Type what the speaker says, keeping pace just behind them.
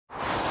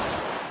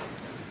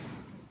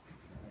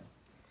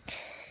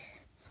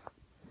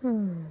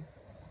You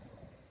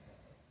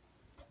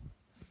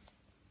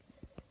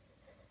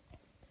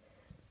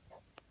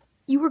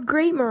were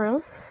great,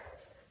 Marill.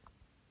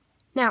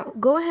 Now,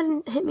 go ahead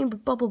and hit me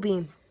with Bubble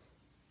Beam.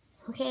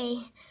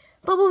 Okay.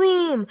 Bubble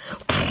Beam!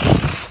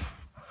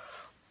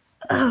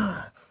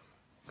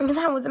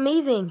 That was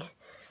amazing.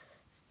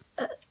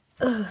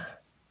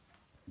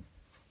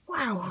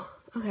 Wow.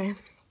 Okay.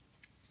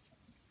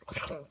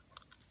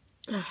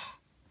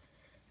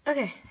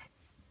 Okay.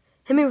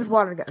 Hit me with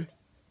Water Gun.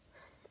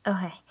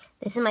 Okay.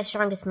 This is my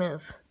strongest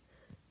move.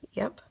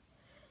 Yep.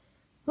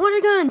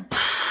 Water Gun!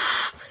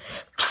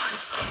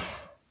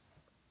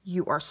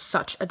 You are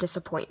such a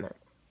disappointment.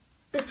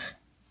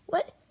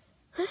 What?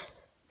 Huh?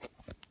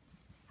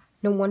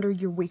 No wonder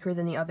you're weaker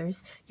than the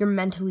others. You're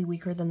mentally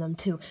weaker than them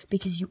too,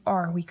 because you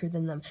are weaker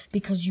than them,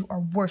 because you are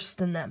worse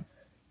than them.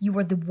 You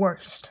are the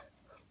worst.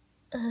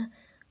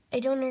 I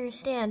don't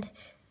understand.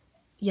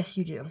 Yes,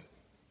 you do.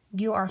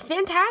 You are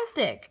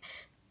fantastic.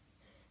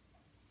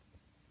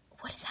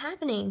 What is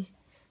happening?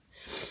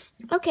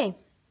 Okay,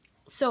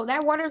 so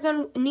that water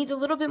gun needs a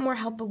little bit more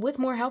help, but with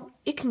more help,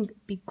 it can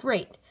be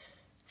great.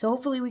 So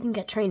hopefully we can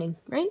get training,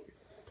 right?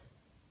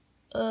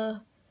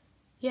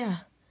 Yeah.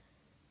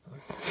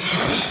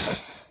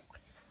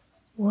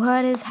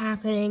 What is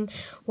happening?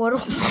 What?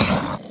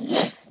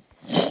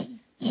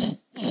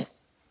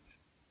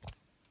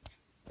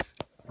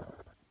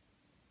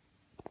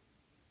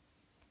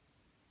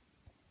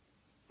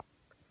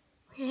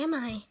 Where am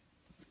I?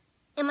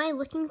 Am I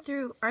looking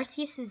through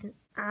Arceus's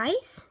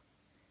eyes?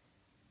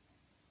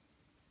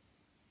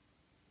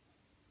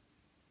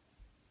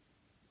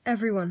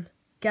 Everyone,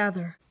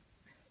 gather.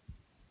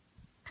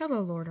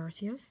 Hello, Lord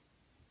Arceus.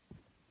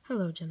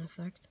 Hello,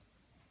 Genesect.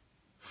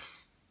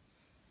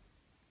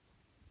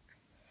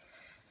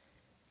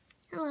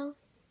 Hello.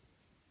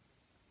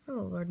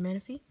 Hello, Lord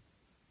Manaphy.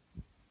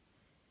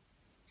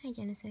 Hi,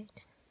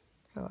 Genesect.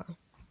 Hello.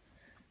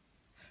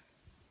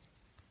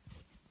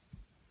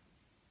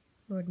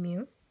 Lord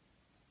Mew.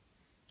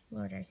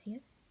 Lord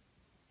Arceus.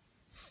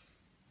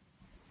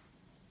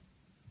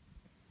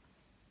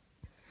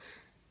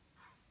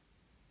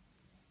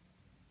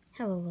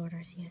 Hello, Lord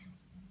Arceus.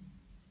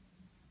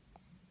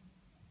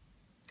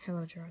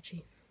 Hello,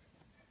 Jirachi.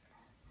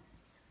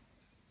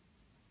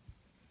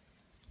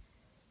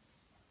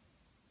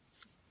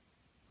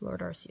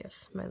 Lord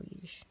Arceus, my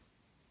liege.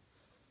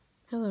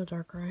 Hello,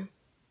 Darkrai.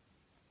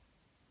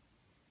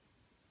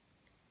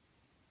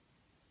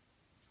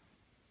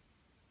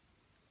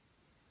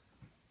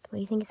 What do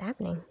you think is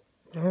happening?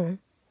 Lord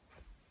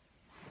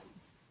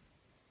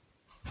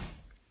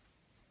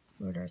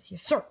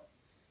Arceus, sir!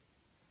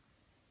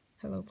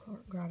 Hello,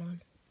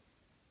 Groudon.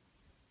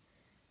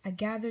 I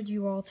gathered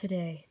you all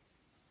today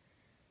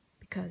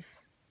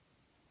because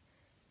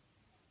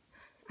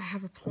I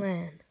have a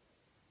plan.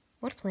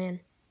 What plan?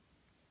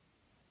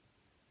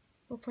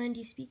 What plan do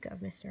you speak of,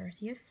 Mr.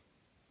 Arceus?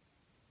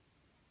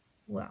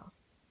 Well,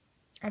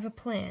 I have a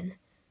plan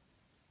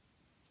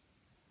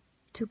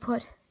to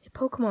put a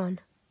Pokemon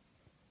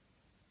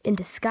in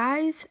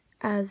disguise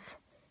as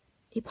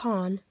a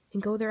pawn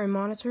and go there and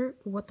monitor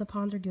what the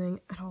pawns are doing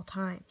at all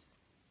times.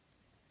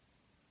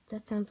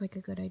 That sounds like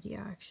a good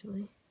idea,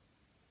 actually.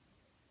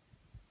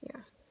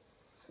 Yeah,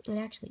 it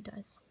actually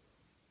does.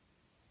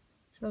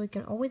 So that we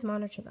can always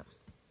monitor them.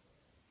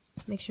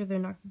 Make sure they're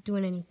not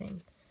doing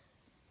anything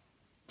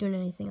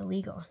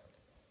illegal.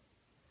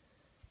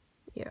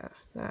 Yeah,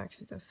 that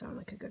actually does sound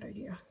like a good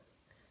idea.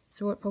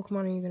 So what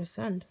Pokemon are you going to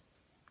send?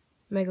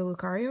 Mega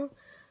Lucario?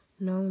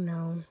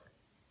 No.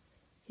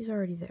 He's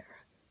already there.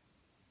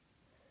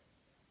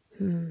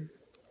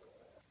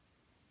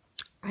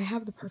 I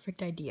have the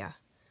perfect idea.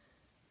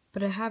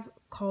 But I have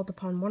called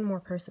upon one more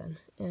person,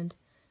 and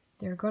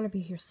they're going to be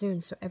here soon,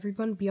 so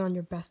everyone be on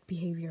your best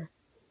behavior.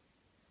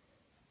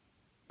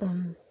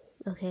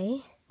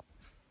 Okay.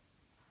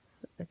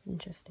 That's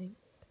interesting.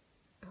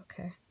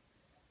 Okay.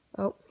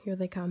 Oh, here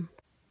they come.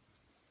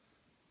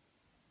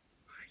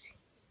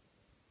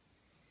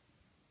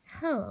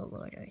 Hello,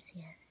 Lord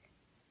Arceus.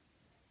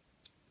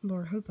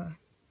 Lord Hoopa.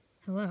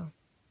 Hello.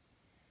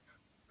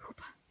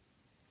 Hoopa.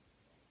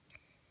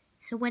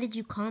 So what did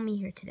you call me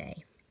here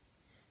today?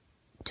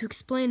 To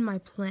explain my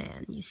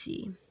plan, you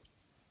see.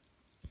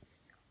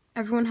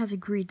 Everyone has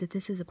agreed that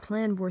this is a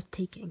plan worth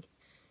taking,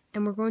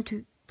 and we're going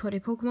to put a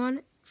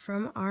Pokemon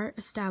from our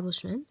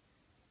establishment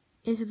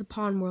into the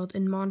Pawn World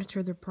and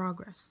monitor their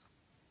progress.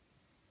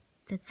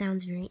 That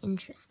sounds very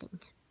interesting.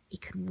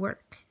 It could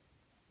work.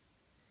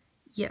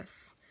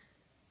 Yes,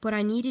 but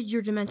I needed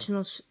your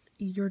dimensional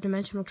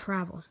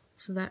travel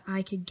so that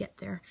I could get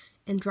there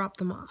and drop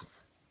them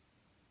off.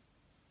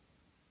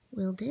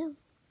 Will do.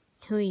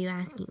 Who are you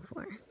asking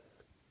for?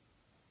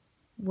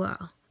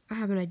 Well, I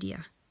have an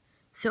idea.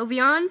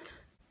 Sylveon?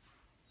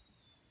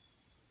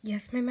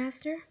 Yes, my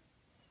master?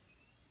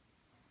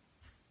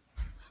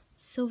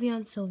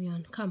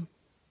 Sylveon, come.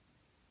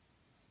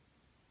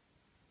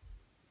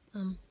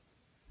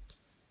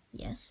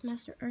 Yes,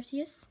 Master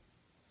Arceus?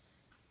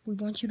 We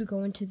want you to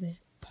go into the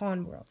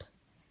Pawn World.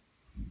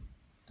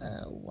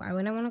 Why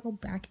would I want to go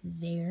back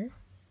there?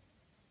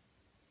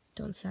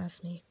 Don't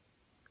sass me.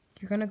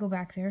 You're gonna go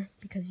back there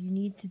because you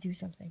need to do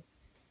something.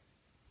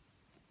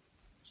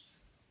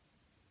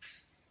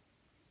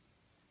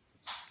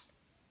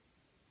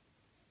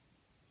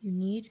 You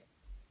need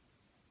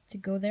to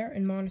go there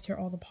and monitor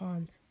all the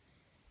ponds.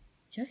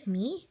 Just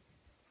me?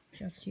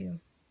 Just you.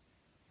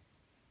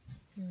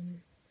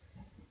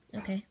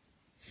 Okay.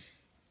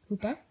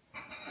 Hoopa?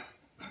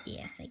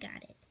 Yes, I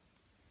got it.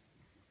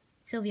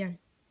 Sylvian,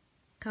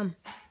 come.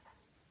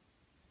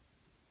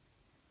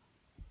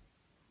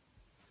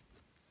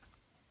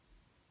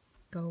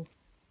 Go.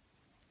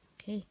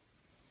 Okay.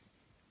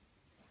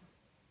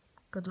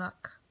 Good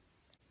luck.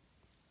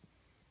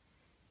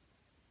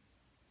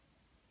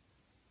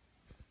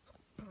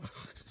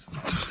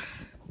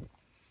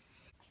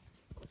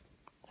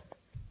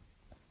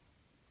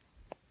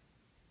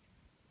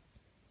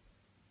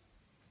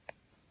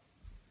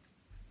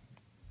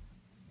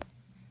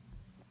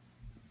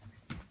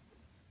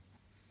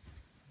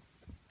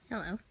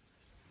 Hello.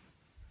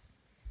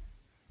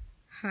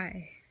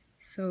 Hi.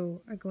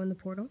 So, I go in the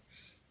portal?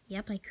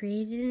 Yep, I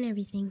created it and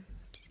everything.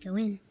 Just go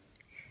in.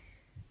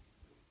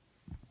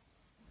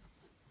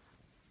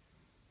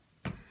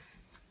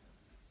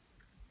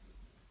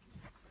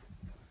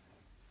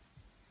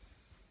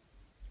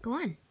 Go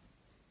on.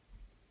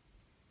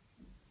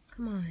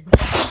 Come on.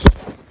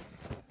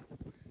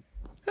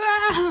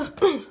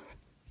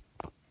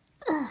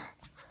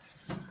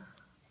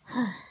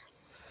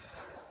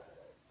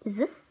 Is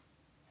this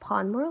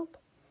Pond World?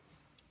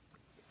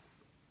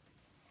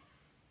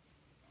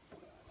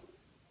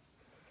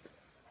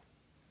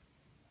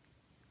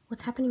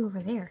 What's happening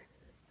over there?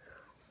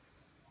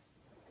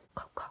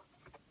 Go, go.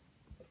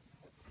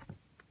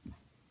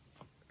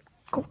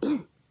 Go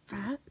in,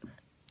 fat.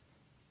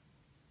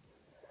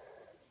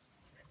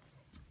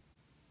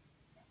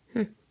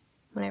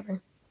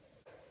 Whatever.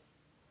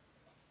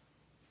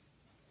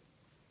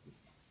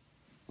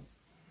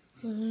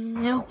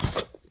 Ow.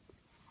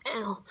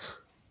 Ow. Are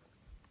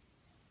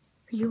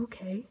you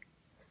okay?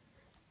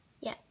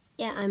 Yeah,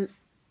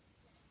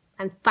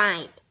 I'm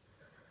fine.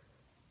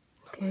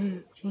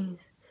 Okay, jeez.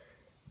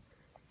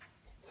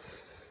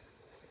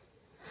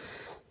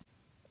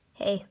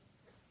 Hey.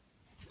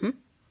 You're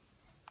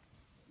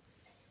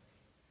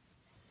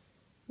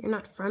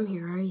not from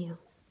here, are you?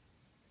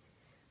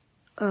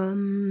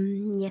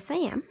 Yes I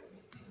am.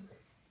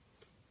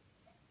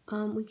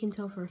 We can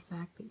tell for a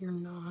fact that you're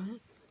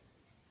not.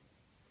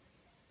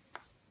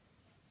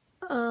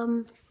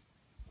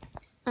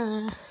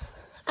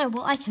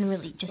 Well, I can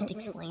really just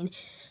explain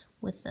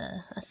with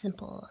a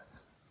simple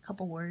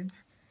couple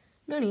words.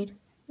 No need.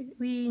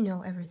 We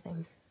know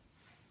everything.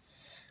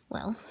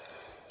 Well,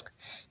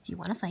 if you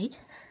want to fight,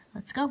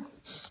 let's go.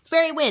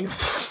 Fairy win!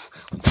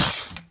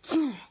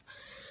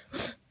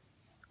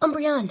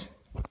 Umbreon!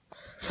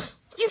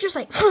 Future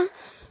Sight!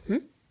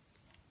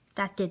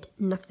 That did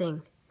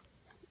nothing.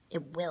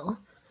 It will.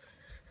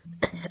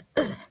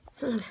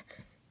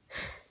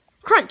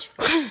 Crunch!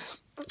 What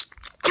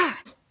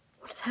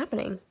is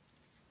happening?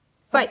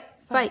 Fight!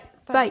 Fight!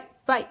 Fight!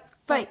 Fight!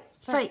 Fight!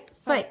 Fight!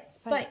 Fight!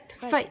 Fight!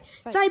 Fight!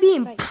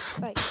 Psybeam!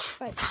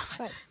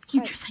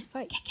 Future Sight!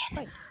 Kick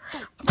it!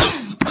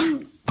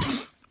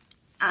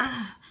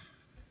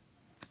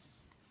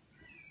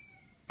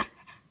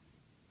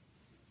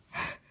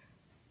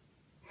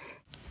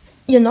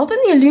 You're not in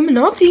the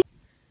Illuminati.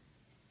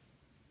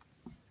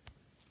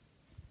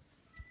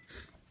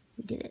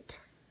 We did it.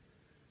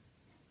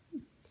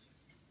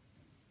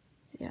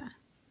 Yeah.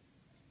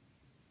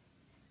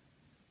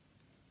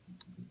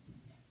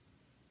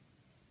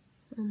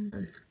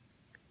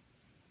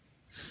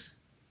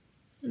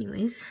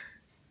 Anyways.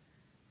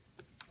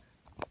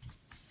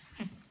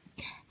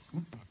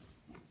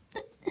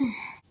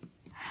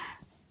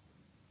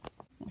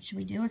 What should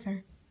we do with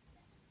her?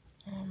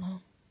 I don't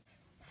know.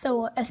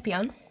 So,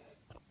 Espion.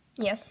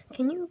 Yes,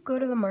 can you go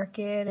to the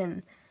market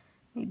and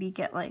maybe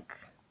get, like,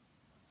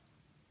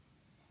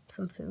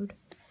 some food?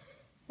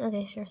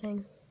 Okay, sure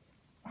thing.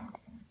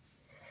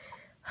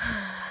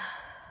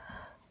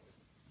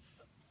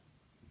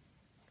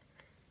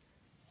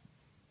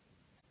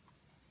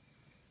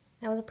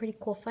 That was a pretty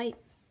cool fight.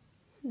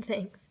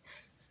 Thanks.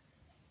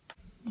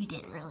 You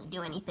didn't really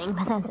do anything,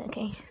 but that's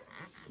okay.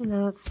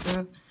 No, that's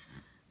true.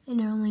 I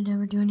normally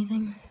never do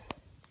anything.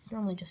 It's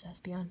normally just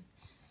Espion.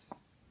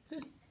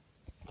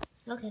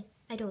 Okay,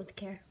 I don't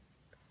care.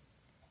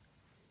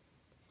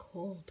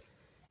 Cold.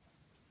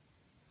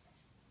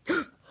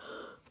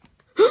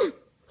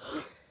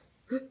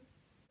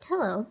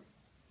 Hello.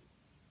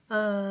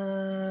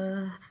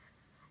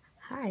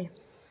 Hi.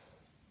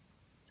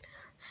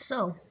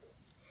 So,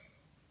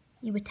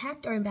 you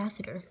attacked our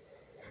ambassador.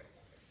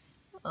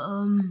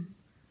 I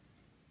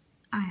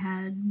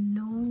had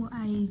no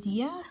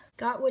idea.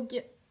 Got what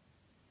you...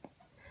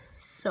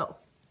 So,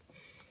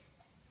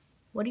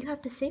 what do you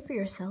have to say for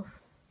yourself?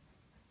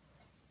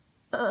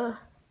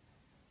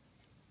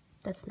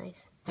 That's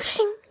nice.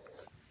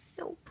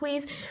 No,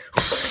 please.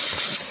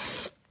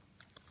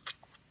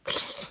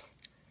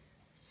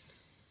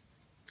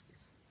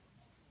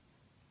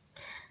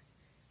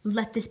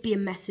 Let this be a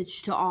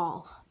message to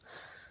all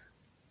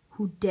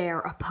who dare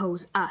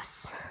oppose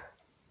us.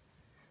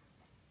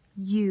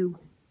 You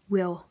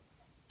will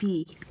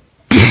be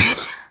dead.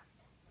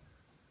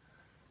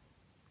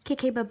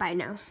 Okay, bye-bye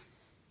now.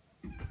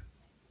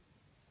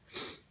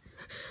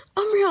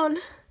 Umbreon!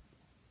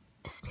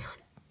 Espeon.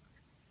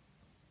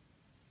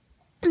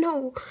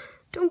 No,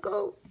 don't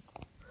go.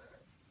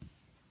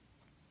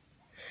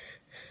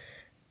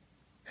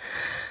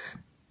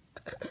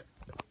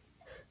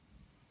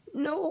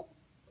 No.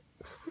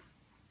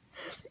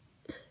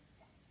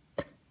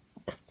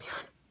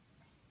 Espeon.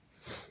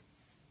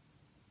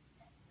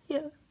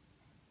 Yes.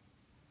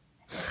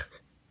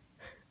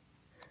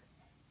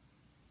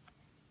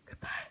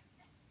 Goodbye.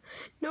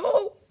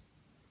 No.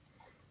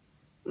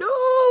 No.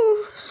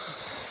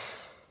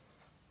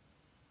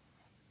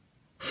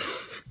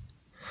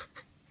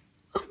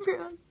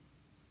 Umbreon.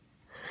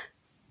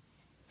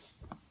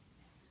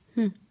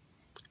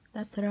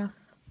 That's rough.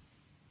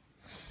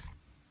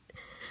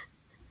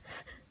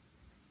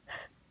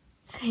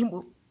 They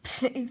will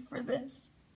pay for this.